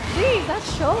cooldown. Jeez,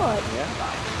 that's short. Yeah.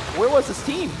 Where was his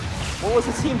team? What was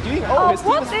his team doing? Oh, Oh, his team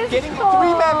what is is getting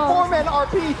going- 3-man, 4-man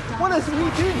RP. What is he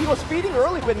doing? He was feeding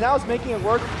early, but now he's making it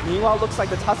work. Meanwhile, looks like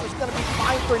the Tusk is gonna be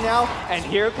fine for now. And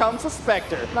here comes the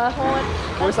Spectre. The horn.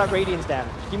 Where's that Radiance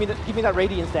damage? Give me that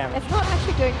Radiance damage. It's not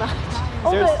actually doing much.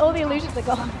 All the illusions are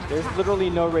gone. There's literally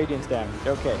no Radiance damage.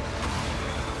 Okay.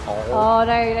 Oh,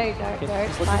 no.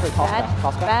 He's looking for a toss back.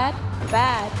 Toss back?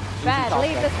 Bad. toss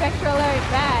Leave back. the Spectre alone.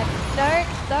 Bad. No.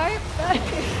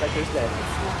 Spectre's dead.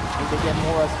 Did they get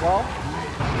more as well?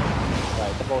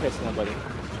 Right, the bolt hits nobody.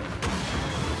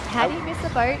 How do you miss a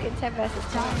boat in 10 versus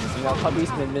 10? You know,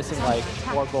 Puppy's been missing like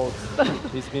 4 bolts.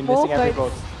 He's been More missing every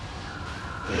boat.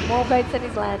 boats. More boats than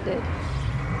he's landed.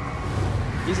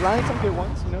 He's landing some good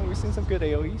ones, you know, we've seen some good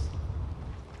AoEs.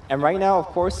 And right now, of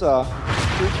course, due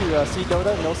to see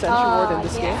Dota, no Sentry Ward in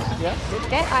this game. Yeah.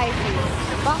 Get icy.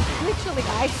 But literally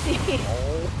icy.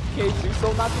 Okay,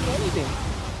 Zuso not doing anything.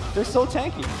 They're so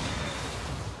tanky.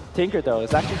 Tinker, though,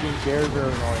 is actually being very,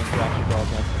 very annoying to actually go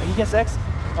against. And he gets X.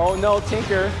 Oh no,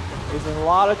 Tinker is in a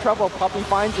lot of trouble. Puppy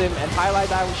finds him, and Highlight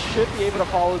Dive should be able to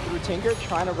follow through Tinker,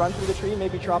 trying to run through the tree,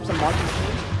 maybe drop some monster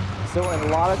machines. Still in a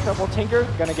lot of trouble. Tinker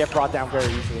gonna get brought down very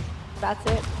easily. That's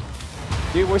it.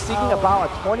 Dude, we're seeking about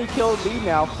a 20-kill lead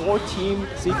now for Team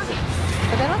Secret.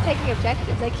 But they're not taking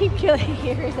objectives. They keep killing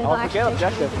heroes. Oh, forget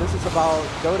objective. This is about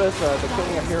Dota's the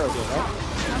killing of hero game, right?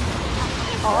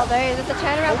 Oh, there's a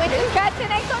turnaround win. Cat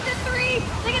 10x onto 3.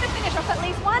 They're going to finish off at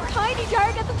least one. Tiny Joe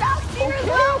gets the bounce here as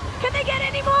well. Can they get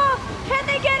any more? Can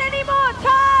they get any more?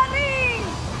 Tiny!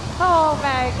 Oh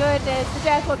my goodness. The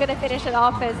Death we're going to finish it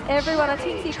off as everyone on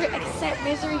Team Secret except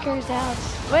Misery goes down.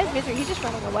 Where's Misery? He's just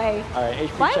running away. All right,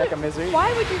 HP check on Misery.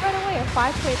 Why would you run away at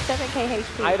 5.7k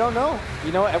HP? I don't know.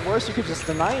 You know, at worst, you could just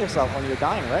deny yourself when you're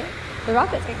dying, right? This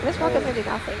rocket's going to do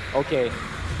nothing. Okay.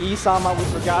 Isama, we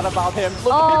forgot about him.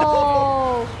 Look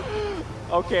Oh! at him.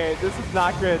 Okay, this is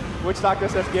not good. Witch Doctor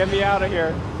says, get me out of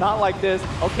here. Not like this.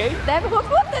 Okay.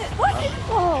 What is...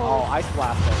 Oh, Ice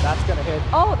Blaster. That's going to hit.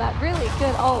 Oh, that really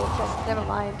good. Oh, just never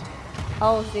mind.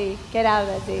 Oh, Z. Get out of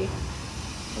there, Z.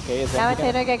 Okay, is that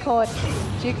Yamato, don't get caught.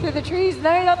 Juke through the trees.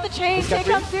 No, not the chains. Here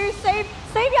comes Zeus. Save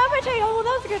Yamato. Oh,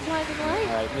 that was a good timing, right?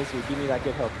 All right, Misery, give me that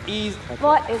good help. Ease. Okay.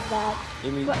 What is that?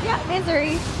 Yeah, Misery.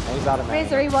 And he's out of mana.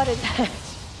 Misery, what is that?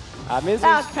 Misery.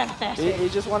 That's pathetic. He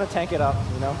just want to tank it up,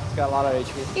 you know? He's got a lot of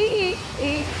HP.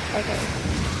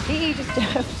 Okay. EE just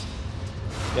jumped.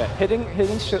 Yeah,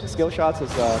 hitting skill shots is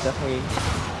definitely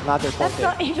not their forte. That's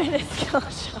not even a skill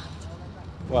shot.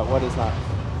 What is not?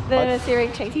 The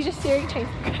searing chains. He's just searing chains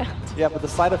the ground. Yeah, but the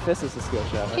sleight of fist is a skill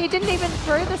shot, right? He didn't even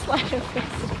throw the sleight of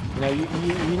fist. You know,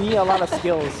 you need a lot of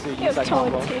skills to use that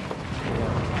combo.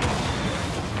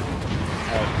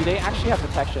 Alright, do they actually have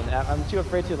protection? I'm too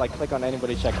afraid to like click on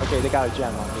anybody check. Okay, they got a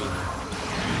gem on me.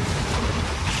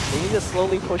 They need to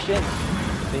slowly push in.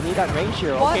 They need that range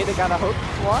here. What? Okay, they got a hook.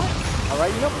 What? All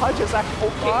right, you know Pudge is actually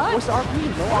okay. What? Where's the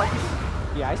RP? No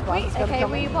RP. The Ice Blast is gonna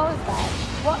come in. what was that?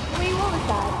 What was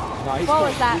that? No, he's what going.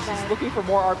 was that, He's man? looking for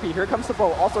more RP. Here comes the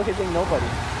bow, also hitting nobody.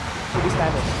 Pretty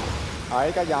standard. All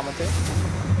right, got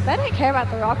Yamate. They don't care about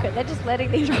the rocket. They're just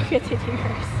letting these rockets hit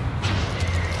heroes.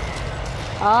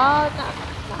 Oh,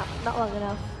 no, not long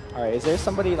enough. All right, is there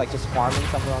somebody like just farming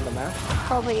somewhere on the map?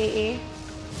 Probably EE.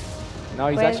 No,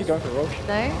 he's actually going for Roche.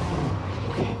 No?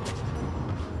 Okay.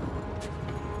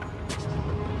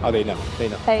 Oh, they know. They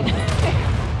know. They know.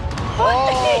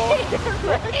 Oh!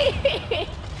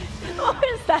 What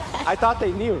is that? I thought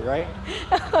they knew, right?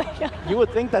 Oh my god. You would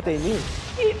think that they knew.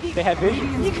 They had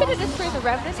vision. You could have just threw the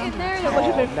remnant in there and it would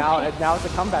have been now it's a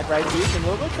comeback, right? He's in a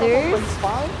little bit trouble, There's- but he's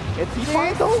fine. He's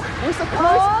fine though. Where's the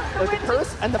curse? Oh, There's the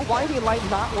curse and the blinding light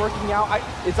not working out.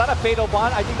 Is that a fatal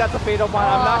bond? I think that's a fatal bond.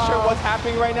 I'm not sure what's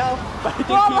happening right now, but I think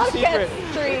Warlock Team Secret.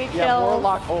 gets 3 kills. Yeah,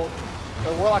 Warlock. Oh,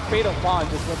 the Warlock fatal bond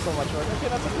just went so much work. Okay,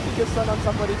 that's a pretty good stun on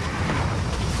somebody.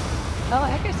 Oh,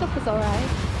 Echo Stop is alright.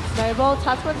 Snowball,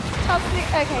 Tussman,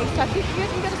 okay, Tuss, you're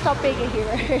gonna stop being a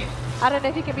hero. I don't know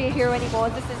if you can be a hero anymore.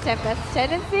 This is Tempest's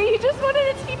tendency. He just wanted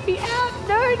a TP out.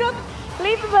 No, not.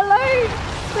 Leave him alone.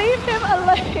 Leave him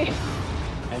alone.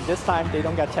 And this time they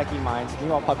don't get techie mines.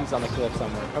 Meanwhile, Puppy's on the cliff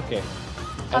somewhere. Okay.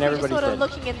 And Everybody's just sort of dead.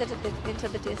 looking into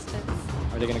the distance.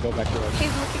 Are they gonna go back to Roche?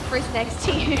 He's looking for his next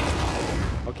team.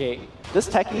 Okay, this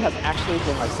techie has actually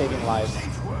been like saving lives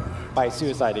by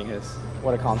suiciding his.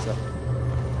 What a concept.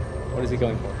 What is he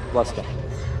going for? Bloodstone.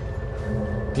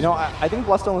 You know, I think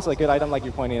Bloodstone was a good item like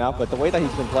you're pointing out, but the way that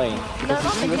he's been playing, because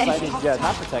he's suiciding, yeah,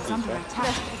 not for techies,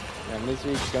 right? Yeah,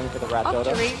 Misery's going for the Rat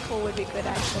Dota. Dream Call would be good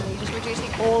actually, just reducing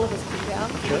all of his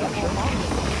cooldowns. Sure,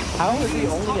 How is he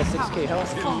only at 6k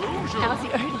health? How's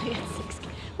he only at 6k?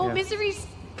 Well, Yeah. Misery's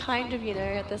kind of, you know,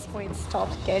 at this point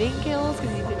stopped getting kills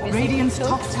because he's been missing Radiant's kills.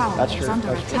 top tower That's is true, under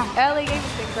that's true. attack. Early game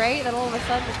has been great, then all of a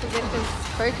sudden it's as if his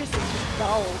focus is just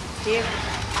dull, dim,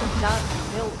 none,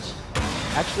 zilch.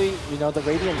 Actually, you know, the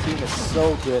Radiant team is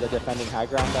so good at defending high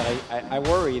ground that I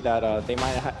worry that they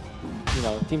might have, you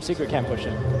know, Team Secret can't push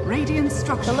him. Radiant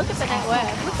structure. So look at the net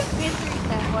worth. Look at Misery's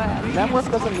net worth. Net worth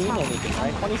doesn't mean anything,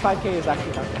 right? 25k is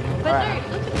actually nothing. But Alright.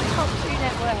 no, look at the top 2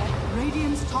 net worth.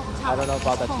 Radiant's top tower. I don't know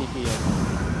about that TP.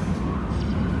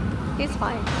 He's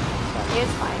fine.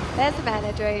 He's fine. There's the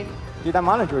mana drain. Dude, that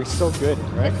mana drain is so good,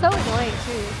 right? It's so annoying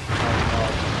too.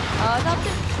 Oh,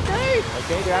 nothing. No!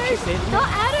 Okay, they're actually saving him. Not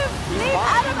Adam! He's Leave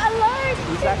fine. Adam alone!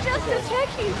 He's He's actually just a dead.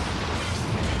 techie.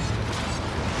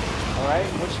 Alright,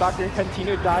 Witch Doctor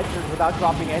continued to die without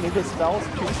dropping any of his spells.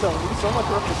 Tombstone doing so much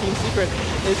work for Team Secret.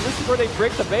 Is this where they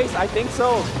break the base? I think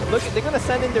so. Look, they're gonna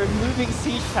send in their moving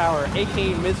siege tower,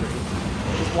 aka Misery.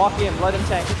 Just walk in, let him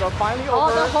tank. So finally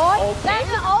over. Oh, the Horde! Okay. There's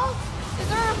the ult! Is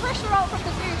there a refresher ult from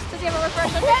the Zeus? Does he have a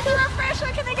refresher? There's a refresher!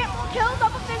 Can they get more kills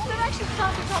off of this? They're actually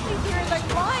starting to top these heroes like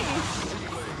flies.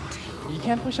 You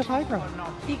can't push up high ground.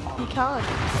 You can't.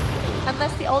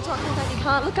 Unless the ult on cooldown, you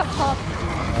can't. Look up top.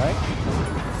 Alright.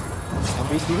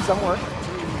 MB's doing some work.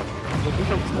 Looking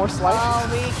for more slice. Oh,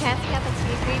 we canceling out the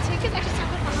TP. Tinker's actually stuck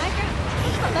with the high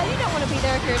ground. No, you don't want to be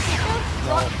there if you're a Tinker.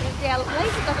 No. Yeah,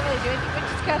 Laser doesn't really do anything, but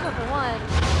just goes on the one.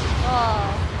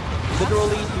 Oh.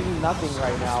 Literally doing nothing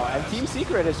right now. And Team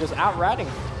Secret is just out-ratting.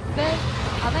 But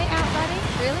are they out-running?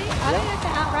 Really? I don't know if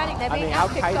they're out-running. They're being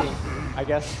out-picked out-kiting, off. I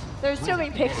guess. They're still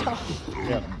being picked off.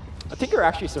 Yeah. I think Tinker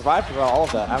actually survived through all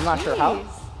of that. I'm not sure how, Jeez.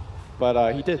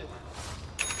 but he did.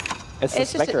 It's the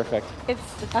Spectre effect.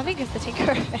 I think it's the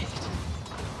Tinker effect.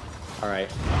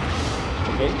 Alright.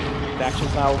 Okay, the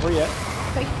action's not over yet.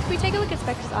 But can we take a look at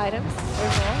Spectre's items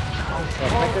overall? Yeah,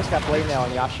 Spectre's got Blade Nail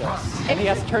on Yasha. And he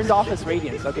has turned off his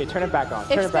Radiance. Okay, turn it back on.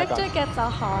 Turn If it back Spectre on. gets a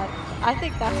heart, I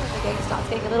think that's when the game starts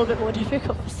getting a little bit more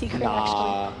difficult for Secret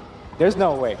actually. There's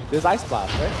no way. There's Ice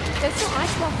Blast, right? There's still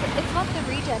Ice Blast, but it's not the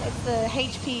regen, it's the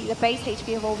HP, the base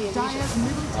HP of all the Dire's regions.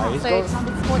 middle Alright, tower. he's So going.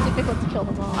 it's more difficult to kill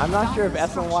them all. I'm not sure if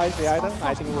SNY is the item.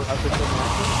 I think we're up to certain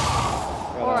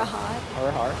action. Or a heart. Or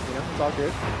a heart, you know, it's all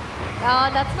good. Oh,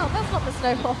 that's not the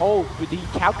snowball. Oh, but he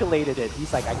calculated it.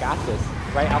 He's like, I got this.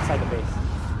 Right outside the base.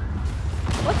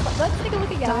 Let's take a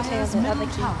look at Yamate on the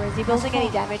keeper. Is he building any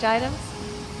damage items?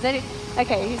 Is any,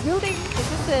 okay, he's building,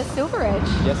 is this a Silver Edge?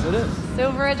 Yes, it is.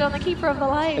 Silver Edge on the Keeper of the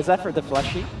Light. Is that for the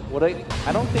flesh sheet? Would I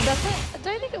don't think I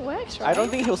don't think it works, right? I don't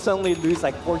think he'll suddenly lose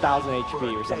like 4,000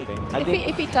 HP or something. I think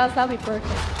If he does, that'll be broken.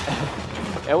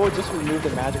 it will just remove the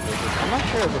magic resist. I'm not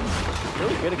sure if it's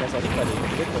really good against anybody in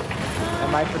particular.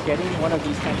 Am I forgetting one of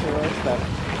these temporaries that...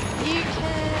 You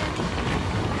can...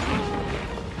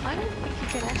 I don't think you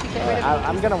can actually get rid of it.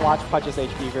 I'm going to watch Pudge's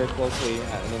HP very closely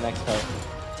in the next part.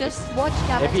 Just watch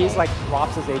Yamate. If he's like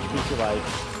drops his HP to like...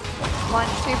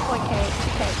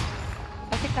 2K.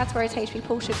 think that's where his HP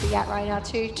pool should be at right now.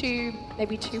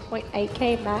 Maybe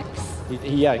 2.8k max.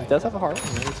 Yeah, he does have a heart.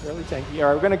 He's really tanky. All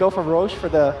right, we're gonna go for Roche for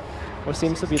the what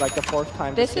seems to be like the 4th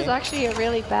time. This is actually a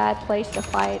really bad place to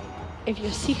fight if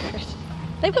you're secret.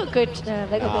 They've got good. They've got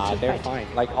good team they're fight.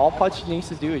 fine. Like all Pudge needs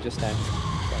to do is just stand.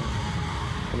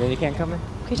 And then he can't come in.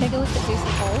 Can you take a look at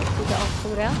Zeus's ult? Is it on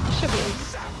cooldown? It should be.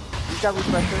 He's got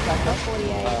refresher back up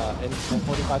 48. in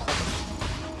 45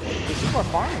 seconds. These people are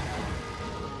farming.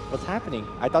 What's happening?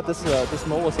 I thought this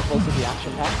mode was supposed to be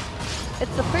action packed.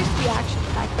 It's supposed to be action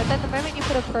packed, but then the moment you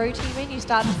put a pro team in, you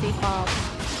start to see farms.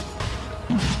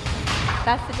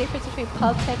 That's the difference between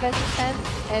pub 10 versus 10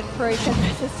 and pro 10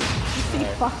 versus 10. You see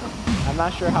farms. I'm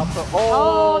not sure how pro.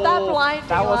 Oh, that blinding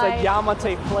That was light. a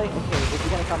Yamate play. Okay, is he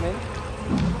gonna come in?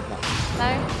 No,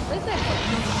 listen.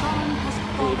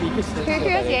 If he could still Who get has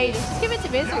that the in. ages? Just give it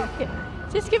to Misery.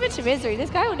 Just give it to Misery. This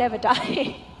guy will never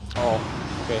die. Oh,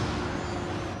 okay.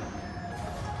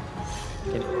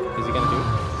 Is he gonna do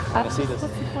it? I see this.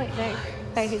 What's the point?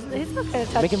 No, he's not going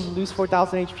to touch. Make him lose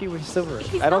 4,000 HP with silver.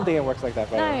 He's I don't not- think it works like that,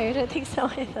 by the No, way. I don't think so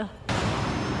either.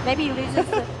 Maybe he loses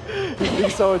the...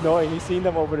 He's so annoying. He's seen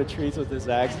them over the trees with his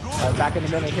Zags. Back in a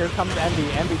minute, here comes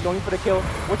Envy. Envy going for the kill.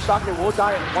 Witch Doctor will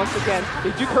die once again.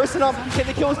 They do curse him. Can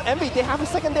the kill is Envy? They have a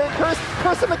secondary curse.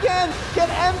 Curse him again. Get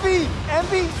Envy.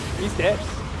 Envy. He's dead.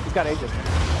 He's got Aegis.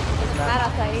 Mad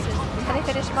after ages. Can he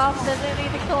finish him off? Doesn't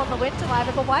need the kill on the Winter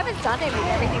Wyvern, but Wyvern's done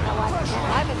everything that Wyvern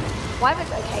can.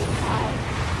 Wyvern's okay to die.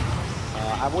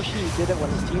 I wish he did it when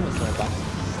his team was going back.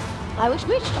 I wish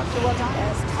Witch Doctor wasn't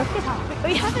there.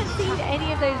 We haven't seen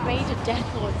any of those major death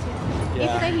lords. Yeah.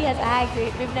 Even though he has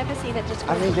Ag, we've never seen it just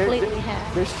go I mean, completely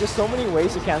ham. there's just so many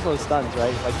ways to cancel his stuns,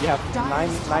 right? Like you have nine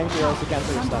heroes to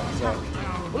cancel your stuns. So.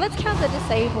 Well, let's count the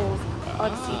disables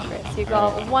on secrets. You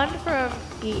got one from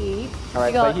EE. All right,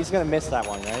 You got, but he's gonna miss that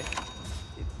one, right?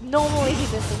 normally he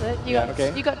misses it. You Yeah, got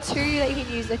okay. you got two that you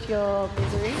can use if you're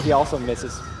Misery. He also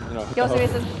misses, you know. He also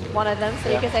misses one of them, so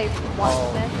you Yeah. can say one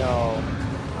Oh then. no.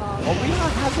 Well,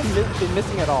 Leon hasn't been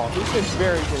missing at all. He's been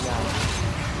very good now.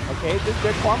 Okay,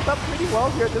 they're clumped up pretty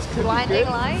well here. This could Blinding be good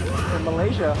light. in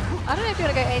Malaysia. I don't know if you're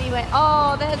gonna go anywhere.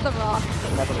 Oh, there's the rock.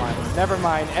 Never mind. Never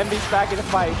mind. Envy's back in the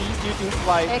fight. He's using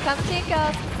Slice. Here comes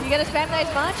Tinker. You gotta spam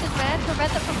those marches, man.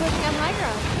 Prevent them from pushing up high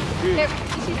ground. Dude. Here,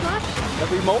 you see March?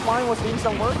 The remote mine was doing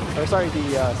some work. Or sorry,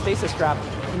 the stasis trap.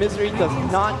 Misery does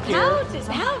not care.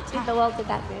 How in the world did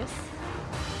that miss?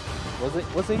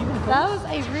 Was it even close? That was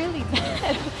a really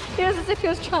bad. It was as if he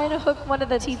was trying to hook one of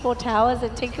the T4 towers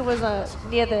and Tinker was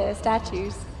near the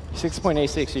statues.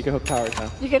 6.86, you can hook towers now.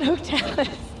 You can hook towers.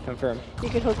 Confirm. You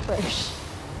can hook Roche.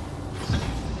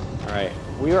 Alright.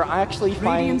 We are actually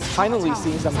finally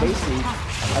seeing some base siege,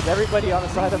 as everybody on the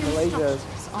side of Malaysia is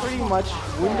pretty much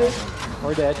wounded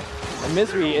or dead. And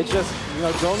Misery is just, you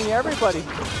know, droning everybody.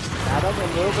 Adam in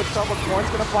a little bit of trouble. Corn's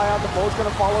gonna fly out, the bow's gonna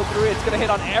follow through. It's gonna hit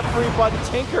on everybody.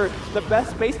 Tinker, the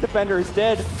best base defender, is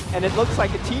dead. And it looks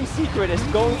like a Team Secret is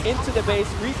going into the base,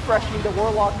 refreshing the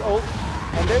Warlock ult,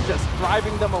 and they're just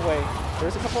driving them away.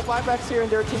 There's a couple of buybacks here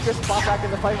and there. Tinker spot back in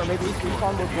the fight, or maybe he's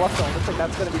respawned with Bloodstone. Looks like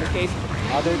that's gonna be the case.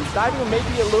 They're diving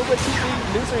maybe a little bit too deep.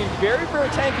 Misery, very, very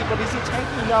tanky, but is he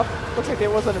tanky enough? Looks like there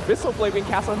was an Abyssal Blade being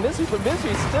cast on Misery, but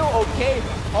Misery is still okay.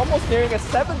 Almost nearing a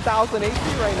 7,000 HP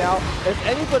right now. If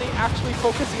anybody actually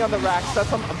focusing on the racks, that's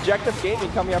some objective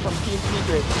gaming coming up from Team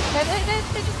Secret. They're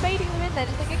just baiting them in there.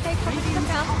 Just like, okay, come and come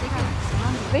down.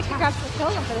 We can grab some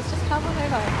kill them, but it's just come on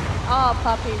over. Oh,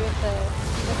 Puppy with the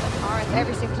torrent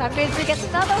every single time. Misery gets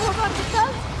another hook onto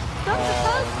Tuz. Not the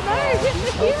Tuz. No, hit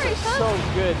the hero. Those are so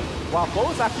good. Wow,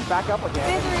 Bo is actually back up again.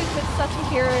 Misery's been such a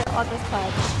hero on this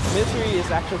patch. Misery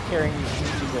is actually carrying Team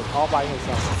Secret all by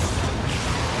himself.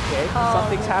 Okay, Oh.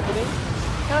 something's happening.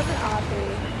 That was an RP.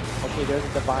 Okay, there's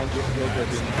a Divine Joker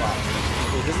being fought.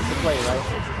 Okay, this is the play, right?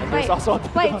 And there's Wait, also a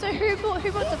wait, so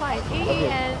who bought Divine? EE Okay.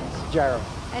 and Gyro.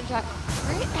 Gyro.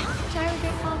 How did Gyro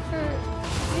get on for...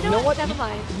 You You know know what? what? Never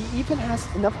mind. He even has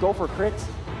enough go for crits.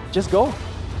 Just go.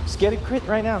 Just get a crit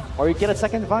right now. Or you get a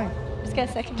second Divine. Just get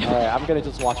a second. Alright, I'm gonna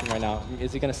just watch him right now.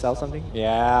 Is he gonna sell something?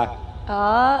 Yeah.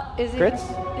 Is it? Crits?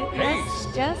 Yes,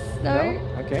 yes, no.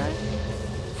 Okay. No.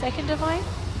 Second Divine?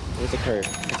 There's a courier.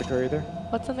 Is the courier there?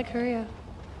 What's on the courier?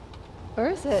 Where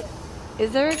is it?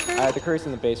 Is there a courier? The courier's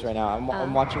in the base right now.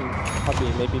 I'm watching Puppy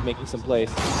maybe making some plays.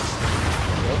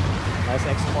 Okay. Nice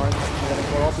X-Horn. He's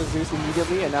gonna go up to Zeus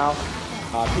immediately, and now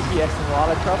PPX in a lot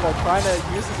of trouble, trying to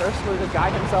use his Ursula to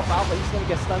guide himself out, but he's gonna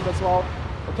get stunned as well.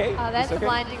 Okay. Oh, that's he's the okay.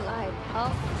 blinding light.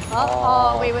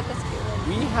 Oh, wait, with the skill.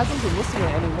 We hasn't been missing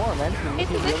it anymore, man. He's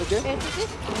It's really good. as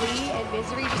if Glee and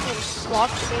Misery just sort of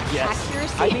swapped in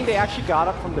accuracy. I think they actually got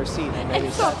up from their seat and maybe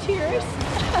and swapped heroes.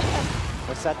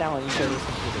 or sat down on each other's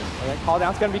computers. Alright, call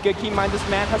down's gonna be good. Keep in mind this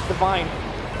man has Divine.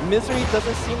 Misery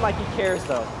doesn't seem like he cares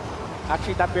though.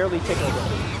 Actually, that barely tickled him.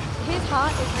 His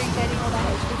heart is resetting all that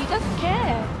HP. He doesn't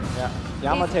care. Yeah.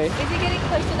 Yamate. Is he getting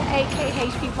close to the 8k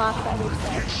HP mark that we've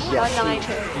said? Yes. Or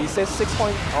 9k? He says 6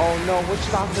 point. Oh no, Witch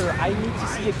Doctor. I need to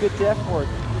see a good death ward.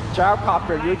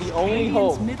 Gyrocopter, you're the only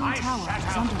hope. Middle tower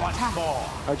is under attack.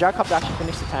 Or Gyrocopter actually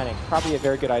finished the tanning. Probably a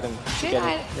very good item to Good get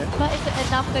item, it. Yeah? but is it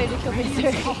enough though to kill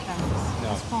Misery?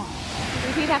 No.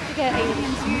 He'd have to get a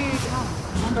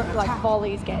huge, like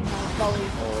volleys, get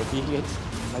volleys. Or if he hits,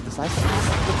 like decides to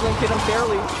blink hit him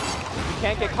barely. You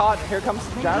can't get caught. Here comes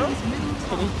Gyro.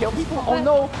 Can he kill people? Oh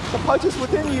no, the punch is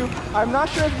within you. I'm not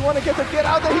sure if you want to get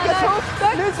out there. He gets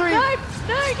hooked. Misery.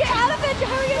 No, get out of it,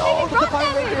 Hurry Oh, up, the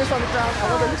Divine Ranger is on the ground.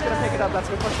 I wonder who's going to pick it up. That's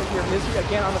a good question here. Misery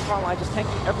again on the front line, just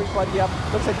tanking everybody up.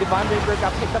 Looks like Divine Ranger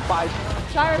got picked up by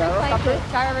Gyro reclaimed it.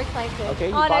 Gyro reclaimed it. Okay,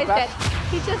 he oh no, fought he's back. dead.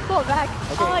 He just fought back.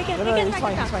 Okay. Oh, he gets He's back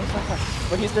fine, down. he's fine.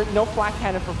 But there's no flat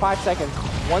cannon for 5 seconds.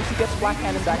 Once he gets flat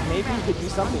cannon back, maybe he could do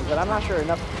something, but I'm not sure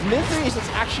enough. Misery is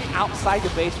just actually outside the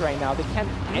base right now. They can't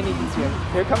do anything to him.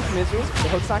 Here comes Misery. The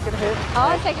hook's not going to hit.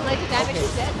 Oh, taking loads of damage.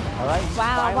 He's dead. All right.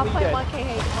 Wow, finally 1.1k dead.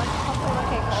 hate.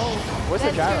 1.1k gold. Where's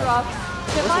the That's Gyro? 2 rocks.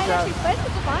 Divine Gyro? actually, where's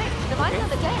the Divine? Divine's on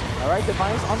the deck. All right,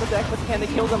 Divine's on the deck, but can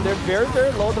they kill them? They're very,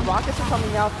 very low. The rockets are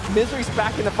coming out. Misery's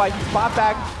back in the fight. He's bought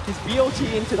back. He's BOT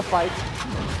into the fight.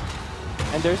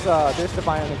 And there's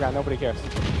Divine on the ground. Nobody cares.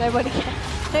 Nobody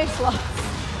cares. No slots.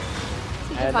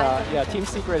 And yeah, Team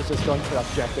Secret is just going for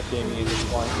objective gaming at this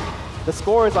point. The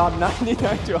score is on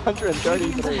 99 to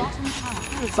 133.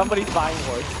 Somebody's buying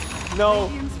horse. No,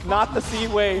 not the Sea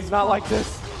Wave. Not like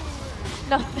this.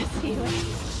 Not the sea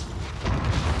wave.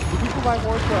 Do people buy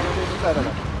horse for other things? I don't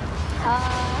know.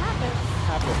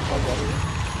 Happens. Okay.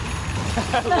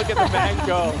 Look at the man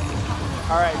go.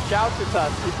 All right, shout out to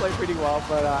Tuss. He played pretty well,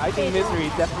 but I think Misery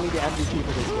is definitely the MVP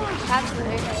for this game.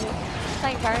 Absolutely.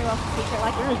 Playing very well for Secret.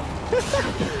 Like,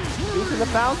 He's in the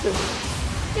fountain.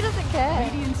 he doesn't care.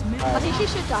 I think she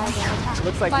should die now.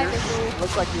 Looks like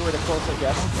you were the closer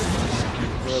guess.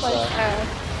 It was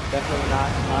definitely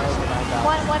not over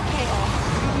 9,000. 1k off.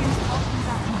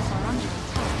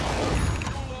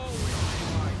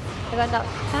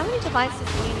 How many Divines does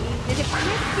he need? Is it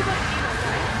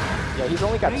Yeah, he's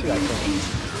only got 2, I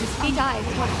think. He died.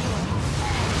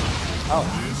 Oh,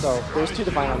 so there's 2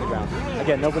 Divine on the ground.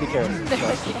 Again, nobody cares. So.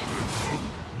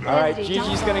 All right,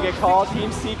 GG's gonna get called.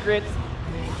 Team Secret.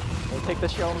 We'll take the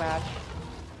show match.